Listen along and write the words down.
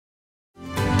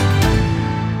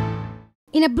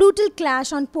In a brutal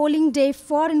clash on polling day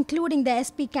 4, including the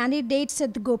SP candidate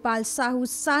Siddhgopal Sahu's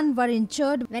son were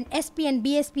injured when SP and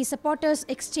BSP supporters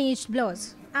exchanged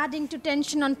blows. Adding to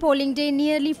tension on polling day,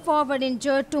 nearly 4 were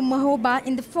injured to Mahoba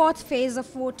in the fourth phase of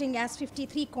voting as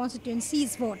 53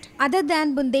 constituencies vote. Other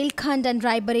than Bundelkhand and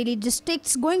Raebareli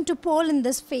districts, going to poll in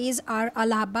this phase are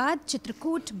Allahabad,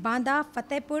 Chitrakoot, Banda,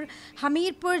 Fatehpur,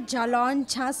 Hamirpur, Jalon,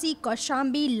 Jhansi,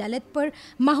 Kaushambi, Lalitpur,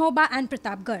 Mahoba and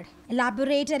Pratapgarh.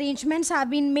 Elaborate arrangements have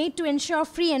been made to ensure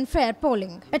free and fair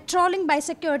polling. Patrolling by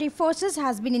security forces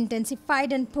has been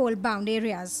intensified in poll-bound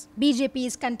areas. BJP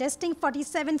is contesting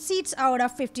 47 seats out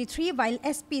of 53, while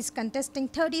SP is contesting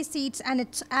 30 seats and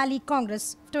its ally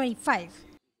Congress 25.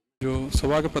 जो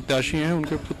सभा के प्रत्याशी हैं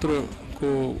उनके पुत्र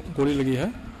को गोली लगी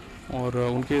है और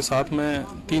उनके साथ में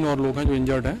 3 और लोग हैं जो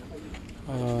इंजर्ड हैं।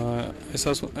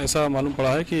 ऐसा मालूम पड़ा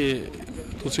है कि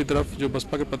दूसरी तरफ जो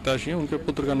बसपा के प्रत्याशी हैं उनके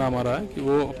पुत्र का नाम आ रहा है कि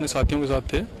वो अपने साथियों के साथ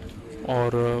थे और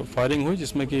फायरिंग हुई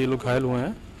जिसमें कि ये लोग घायल हुए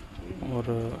हैं और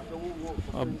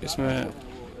अब इसमें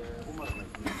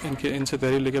इनसे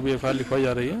तहरीर लेकर भी FIR लिखवाई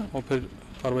जा रही है और फिर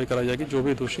कार्रवाई कराई जाएगी। जो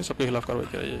भी दोषी सबके खिलाफ कार्रवाई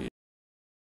कराई जाएगी।